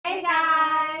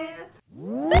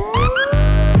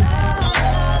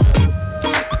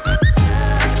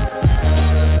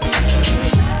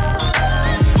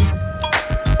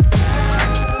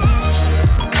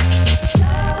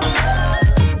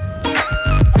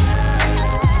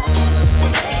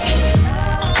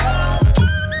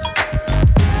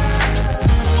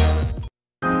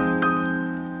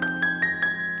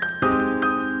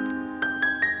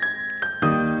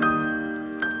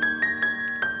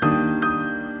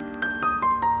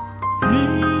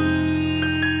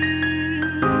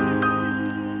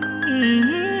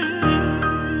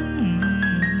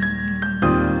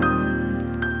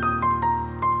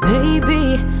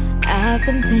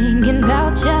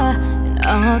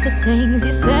all the things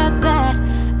you said that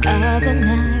other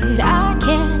night. I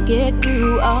can't get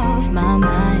you off my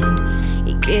mind.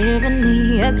 You're giving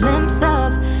me a glimpse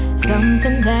of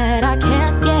something that I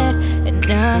can't get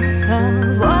enough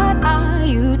of. What are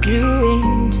you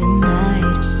doing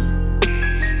tonight?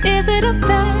 Is it a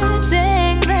bad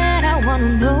thing that I wanna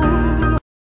know?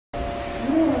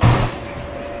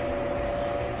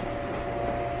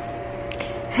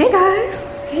 Hey guys!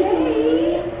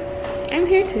 Hey! I'm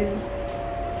here too.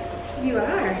 You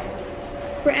are?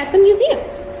 We're at the museum.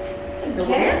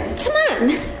 Where? Come on!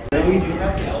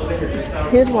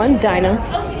 Here's one dino.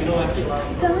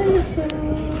 Dinosaur. Is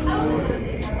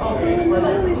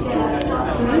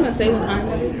it gonna say what time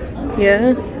it is?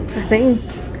 Yeah, I think.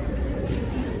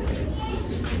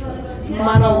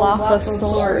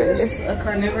 Monolophosaurus. A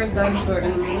carnivorous dinosaur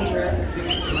in the Jurassic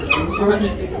period.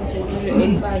 160 to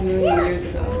 185 million years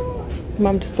ago.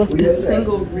 Mom just left it.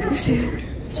 Single breed.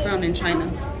 It's found in China.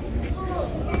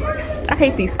 I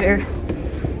hate these stairs.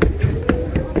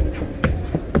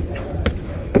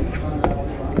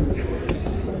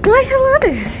 I love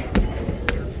it.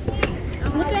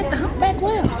 Look at the humpback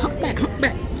whale. Humpback,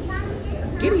 humpback.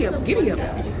 Giddy up, giddy up.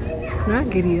 Not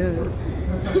giddy up.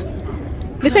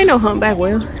 This ain't no humpback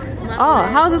whale. Oh,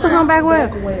 how is this a humpback whale?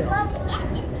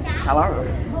 Hello.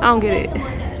 I don't get it.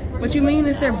 What you mean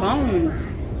is their bones?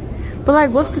 But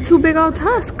like, what's the two big old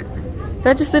tusk?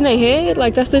 That just in their head?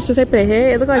 Like that's just the shape of their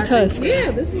head? It look like tusks.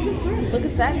 Yeah, this is the front. Look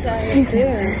at that guy right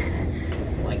there.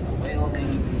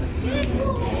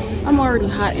 I'm already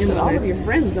hot in all of your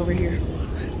friends over here.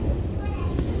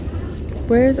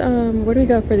 Where's where do we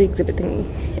go for the exhibit thingy?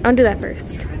 I'll do that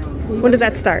first. When does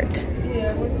that start?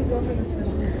 Yeah, where do we go for this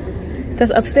first?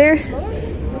 That's upstairs?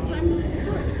 What time is it?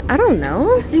 I don't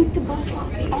know. I think the bars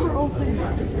are open.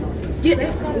 Yeah,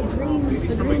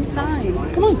 the green sign.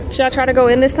 Come on. Should I try to go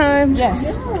in this time?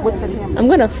 Yes, with the camera. I'm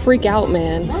gonna freak out,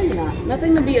 man. No, you're not.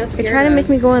 Nothing to be a scared They're trying to make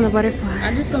of. me go in the butterfly.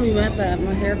 I'm just gonna be mad that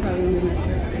my hair probably gonna be messed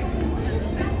up.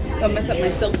 I'll mess up my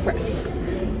silk press.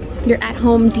 Your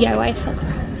at-home DIY stuff.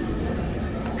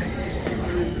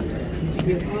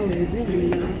 You're always in, you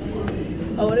know.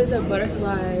 Oh, what is a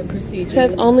butterfly procedure? It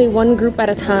says only one group at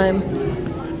a time.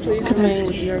 Please remain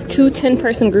with your Two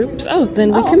 10-person groups. Oh,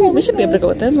 then we should be able to go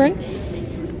with them, right?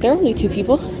 They're only 2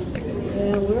 people.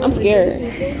 Yeah, I'm scared.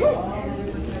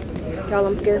 Y'all,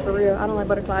 I'm scared for real. I don't like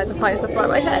butterflies. I probably stuff by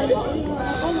my head.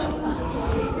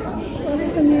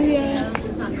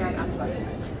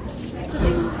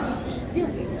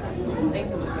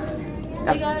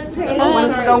 Hey guys.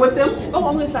 Want to go with them? Oh,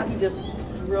 I'm gonna stop you just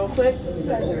real quick. You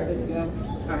guys are good to go.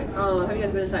 Alright. Have you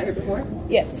guys been inside here before?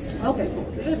 Yes. Okay, cool.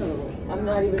 So there's no I'm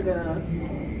not even gonna.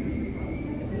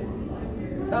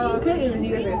 Okay, and then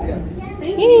you guys are good to go.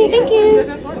 Hey, thank you.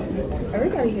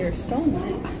 Everybody here is so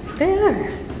nice. They are.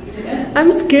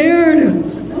 I'm scared.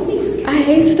 I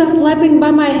hate stuff flapping by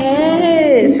my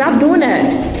head. Stop doing that.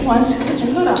 Why don't you put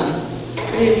your hood on?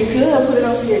 If you could, I'll put it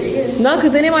over your ears. No,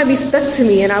 because then it might be stuck to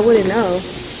me and I wouldn't know.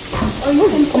 Oh, you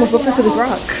can Almost look into this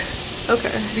rock.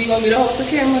 Okay. Do you want me to hold the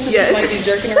camera since Yes. you might be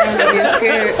jerking around and being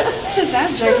scared?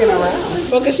 Not jerking around.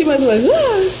 Well, because she might be like,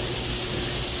 ah.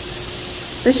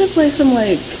 They should play some,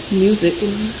 like, music.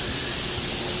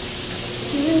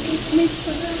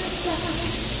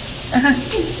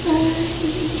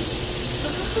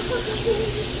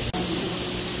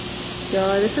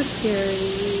 Y'all, this is scary.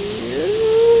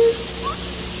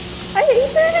 I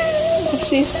hate that.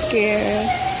 She's scared.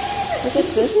 Look at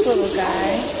this little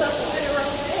guy.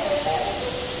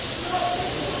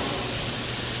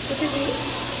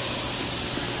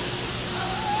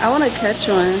 I want to catch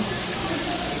one.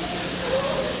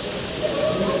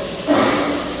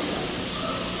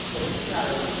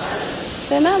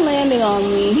 They're not landing on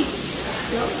me.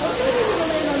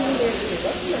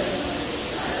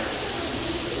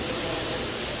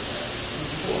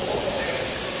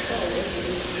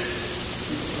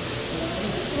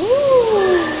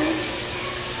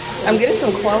 I'm getting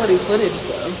some quality footage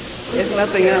though, if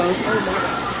nothing else.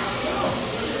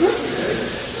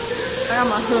 I got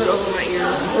my hood over my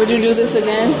ear. Would you do this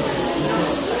again?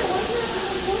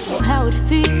 How it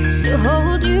feels to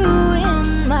hold you in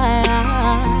my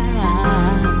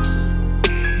arms,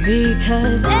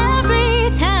 because every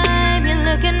time you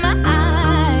look in my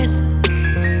eyes,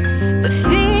 the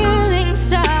feeling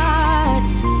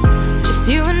starts. Just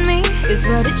you and me is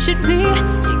what it should be.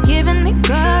 You're giving me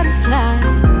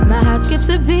butterflies. My heart skips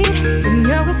a beat when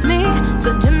you're with me.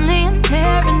 Suddenly I'm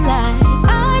paralyzed.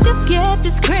 I just get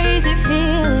this crazy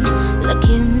feeling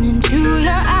looking into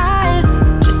your eyes.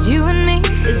 Just you and me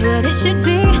is what it should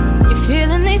be. You're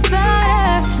feeling these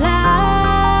butterflies.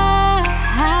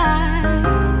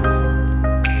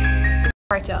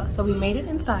 Alright y'all, so we made it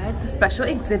inside the special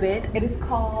exhibit. It is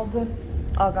called,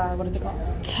 oh god, what is it called?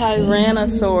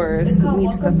 Tyrannosaurs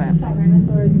Meet the Family.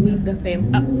 Tyrannosaurs Meet the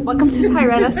Family. Welcome to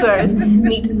Tyrannosaurs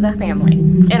Meet the Family.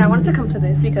 And I wanted to come to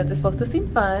this because it's supposed to seem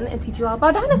fun and teach you all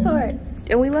about dinosaurs.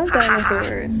 And we love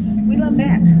dinosaurs. We love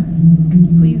that.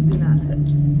 Please do not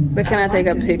touch. But can I take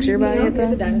a picture by it though?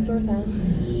 The dinosaur sound.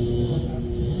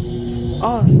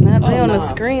 Oh snap, they on the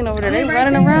screen over there. They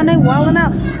running around, they walling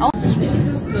out. Oh, this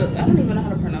is the, I don't even know how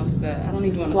to pronounce that. I don't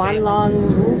even want to say it.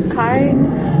 Wanlongkai.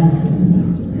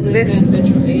 This in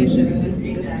Central Asia,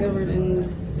 discovered in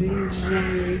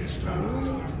Xinjiang.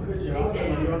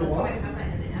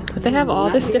 But they have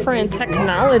all this different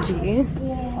technology. You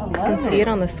can see it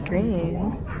on the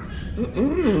screen.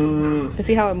 You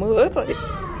see how it moves?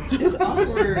 It's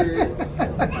awkward.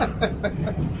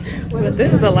 But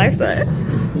this is a life size.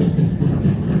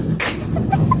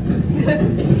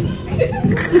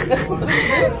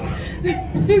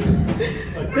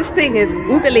 This thing is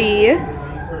oogly.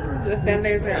 The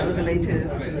feathers are ugly too.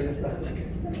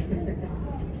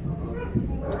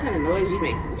 What kind of noise you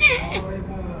make?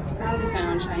 Probably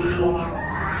sound Chinese.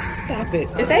 Stop it.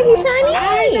 Is that he Chinese?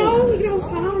 I know, he don't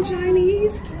sound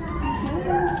Chinese.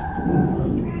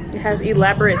 It has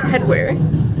elaborate headwear.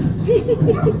 You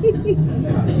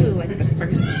look like the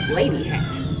first lady hat.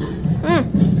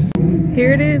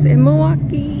 Here it is in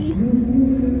Milwaukee.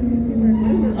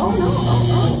 What is this? Oh no,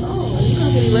 you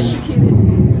gonna get electrocuted.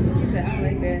 You said, I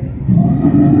like that.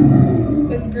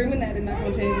 But screaming at it not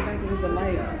gonna change the fact that it's a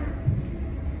light.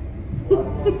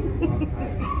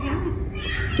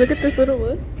 Look at this little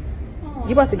one.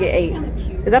 You about to get 8.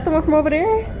 Is that the one from over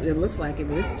there? It looks like it,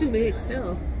 but it's too big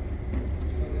still.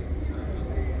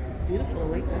 Beautiful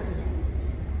like that.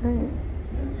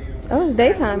 Oh, it's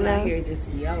daytime now. Out here just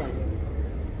yelling.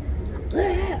 I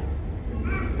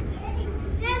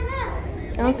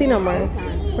don't see no more.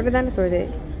 Where the dinosaurs at?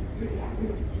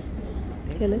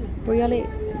 Kill it. Where y'all at?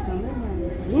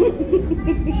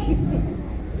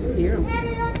 Hear them.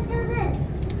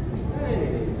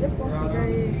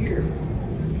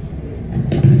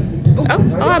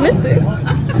 Oh, I missed it.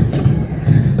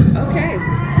 Okay.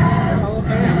 The whole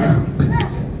family.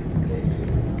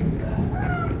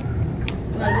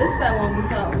 Now this is that one we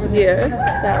saw over there. Yeah,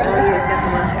 that one. He's got the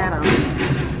little hat on.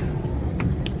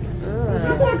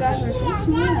 These little guys are so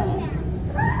small.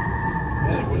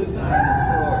 What is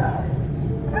dinosaur?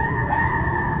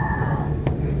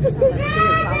 Sound like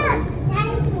kids hollering.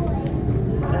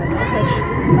 Don't touch.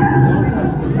 Don't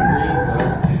touch the screen,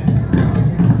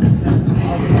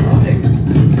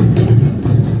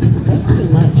 That's too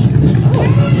much.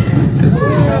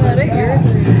 Oh, they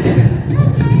irritating.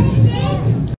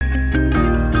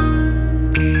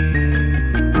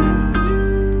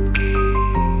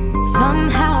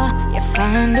 Somehow you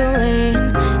find a way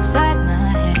inside my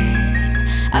head.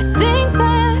 I think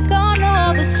back on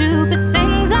all the stupid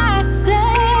things I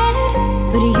said,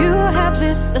 but you have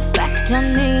this effect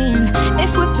on me, and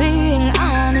if we're being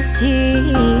honest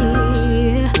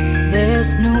here,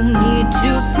 there's no need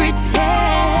to pretend.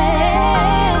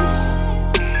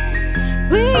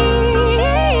 We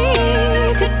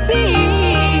could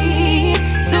be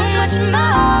so much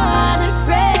more than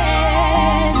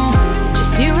friends.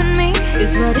 Just you and me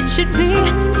is what it should be.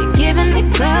 You're giving me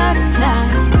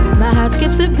butterflies. My heart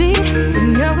skips a beat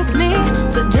when you're with me.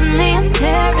 Suddenly I'm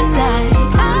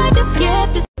paralyzed. I just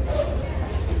get this.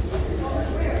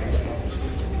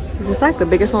 It's like the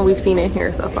biggest one we've seen in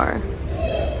here so far.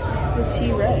 It's the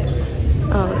T-Rex.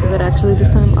 Oh, is it actually this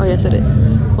time? Oh, yes, it is.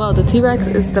 Well, the T-Rex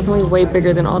is definitely way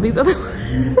bigger than all these other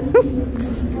ones.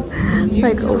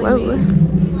 Like, whoa.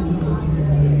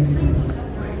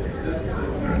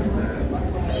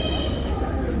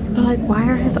 But like, why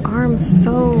are his arms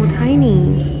so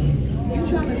tiny? You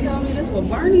trying to tell me this what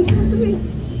Barney's supposed to be?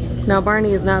 Now,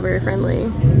 Barney is not very friendly.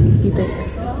 He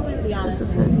thinks. To always be honest,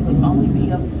 This he is would only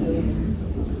be up to his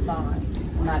thigh.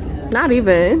 Not Not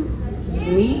even.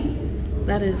 even. Me?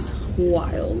 That is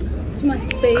wild. It's my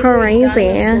favorite Crazy.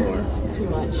 dinosaur. It's too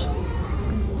much.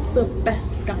 It's the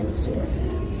best dinosaur.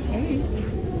 Hey.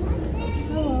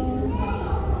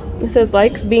 It says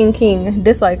likes being king,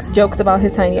 dislikes jokes about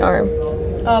his tiny arm.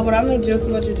 Oh, but I make jokes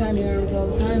about your tiny arms all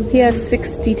the time. He has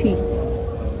 60 teeth.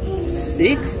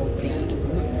 60.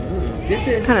 This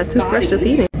is What kind of toothbrush does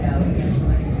he need?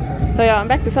 So y'all, I'm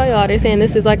back to tell y'all, they're saying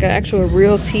this is like an actual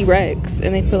real T-Rex,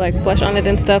 and they put like flesh on it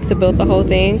and stuff to build the whole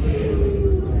thing.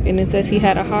 And it says he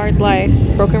had a hard life,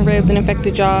 broken ribs, an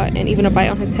infected jaw, and even a bite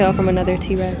on his tail from another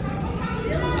T-Rex.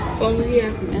 If only he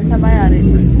had some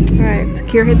antibiotics. Alright, to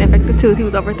cure his infected tooth, he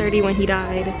was over 30 when he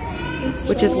died,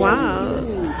 which is wild.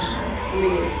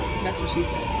 That's what she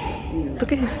said.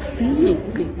 Look at his feet.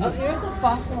 Oh, here's a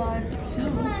fossilized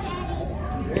tooth.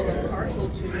 Well, a partial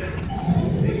tooth.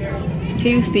 Can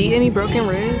you see any broken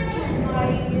ribs?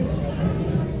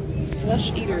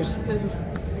 Flesh eaters.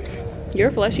 You're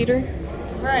a flesh eater?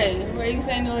 Right. Why are you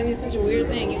saying like it's such a weird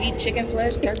thing? You eat chicken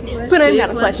flesh, turkey flesh? But I'm pig not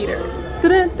a flesh eater.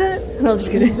 Da-da-da. No, I'm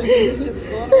just kidding. It's just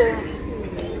going around.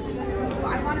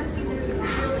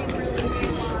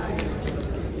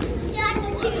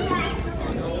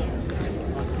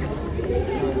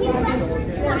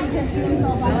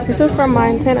 This is from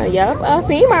Montana. Yup, a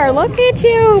femur. Look at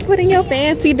you putting your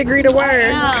fancy degree to work.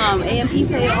 AMP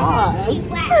pay off.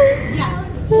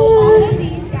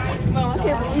 No, I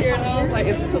came from here and I was like,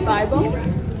 is this a thigh bone?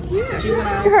 Look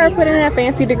at her putting that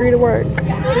fancy degree to work.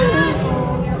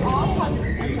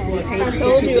 I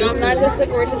told you, I'm not just a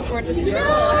gorgeous girl.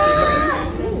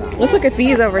 Let's look at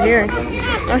these over here.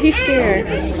 Oh, he's scared.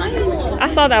 I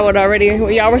saw that one already.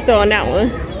 Y'all were still on that one.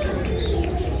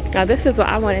 Now this is what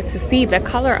I wanted to see. The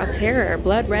color of terror.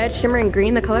 Blood red, shimmering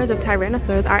green. The colors of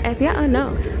tyrannosaurs are as yet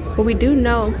unknown. But we do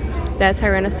know that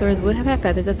tyrannosaurs would have had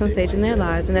feathers at some stage in their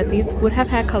lives and that these would have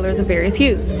had colors of various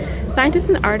hues. Scientists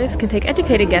and artists can take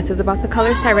educated guesses about the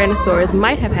colors tyrannosaurs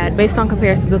might have had based on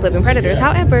comparisons with living predators.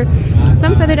 However,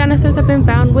 some feathered dinosaurs have been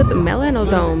found with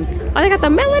melanosomes. Oh, they got the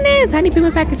melanin! Tiny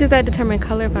pigment packages that determine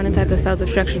color found inside the cells of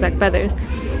structures like feathers.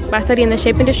 By studying the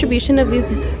shape and distribution of these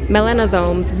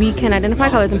melanosomes, we can identify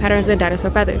colors and patterns in dinosaur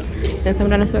feathers. In some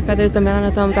dinosaur feathers, the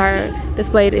melanosomes are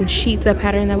displayed in sheets, a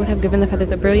pattern that would have given the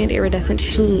feathers a brilliant iridescent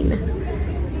sheen.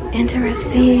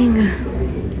 Interesting.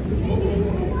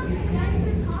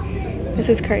 This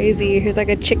is crazy. Here's like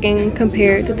a chicken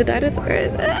compared to the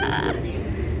dinosaurs. Ah.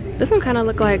 This one kind of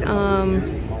looked like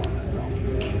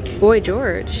Boy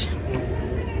George.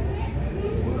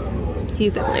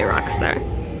 He's definitely a rock star.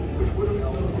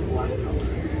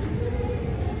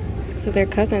 So they're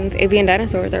cousins. Avian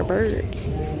dinosaurs are birds.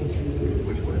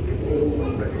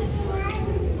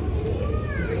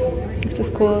 This is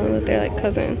cool that they're like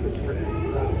cousins.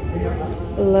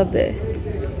 Loved it.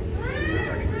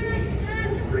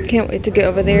 Can't wait to get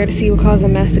over there to see what caused a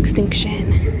mass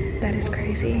extinction. That is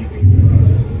crazy.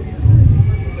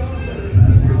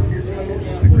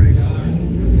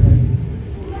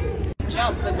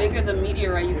 Jump, the bigger the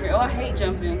meteorite you create. Oh, I hate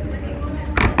jumping.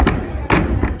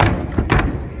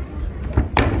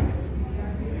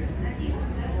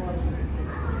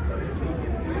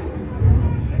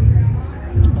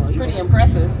 It's pretty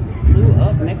impressive. Blew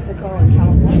up Mexico and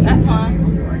California. That's fine.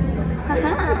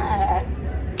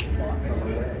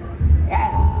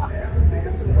 Yeah.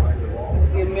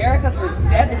 The Americas were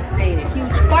devastated.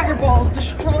 Huge fireballs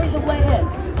destroy the land.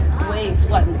 Waves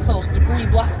flatten the coast. Debris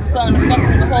blocks the sun,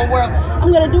 affecting the whole world.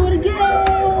 I'm gonna do it again.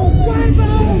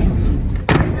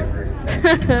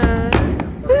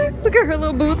 Look at her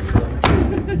little boots.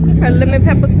 Her lemon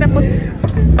pepper steppers.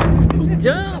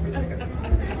 Jump.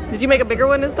 Did you make a bigger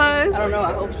one this time? I don't know.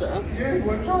 I hope so.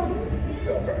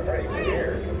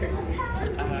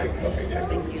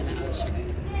 Thank you. And I'll show you.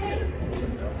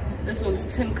 This one's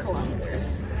 10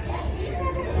 kilometers.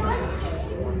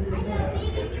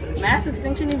 Mass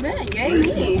extinction event. Yay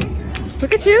me.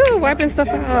 Look at you wiping stuff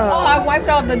out. Oh, I wiped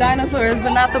out the dinosaurs,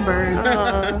 but not the birds.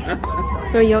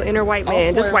 You're your inner white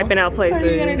man, just wiping out places.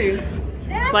 What are you gonna do?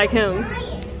 Like him.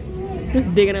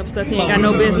 Just digging up stuff he ain't got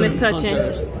no business touching.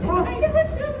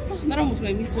 That almost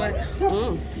made me sweat.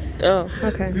 Oh,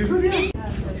 okay.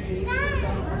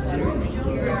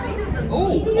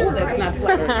 Oh, that's not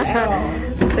flattering at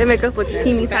all. They make us look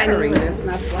teeny tiny. That's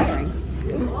not flattering.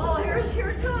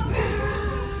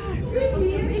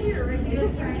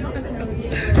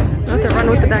 I have to run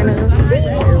with the dinos.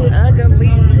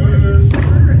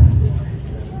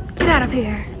 Get out of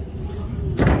here.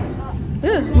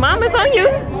 Yes, Mom, it's on you.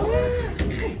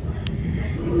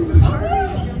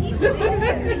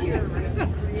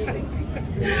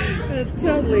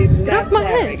 Totally Get off not my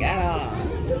flattering head. at all.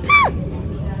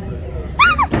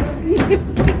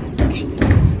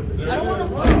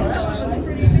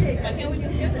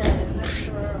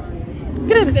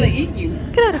 Get out of Gonna here. eat you.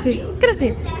 Get out of here. Get out of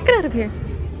here. Get out of here.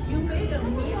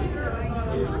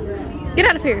 Get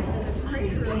out of here.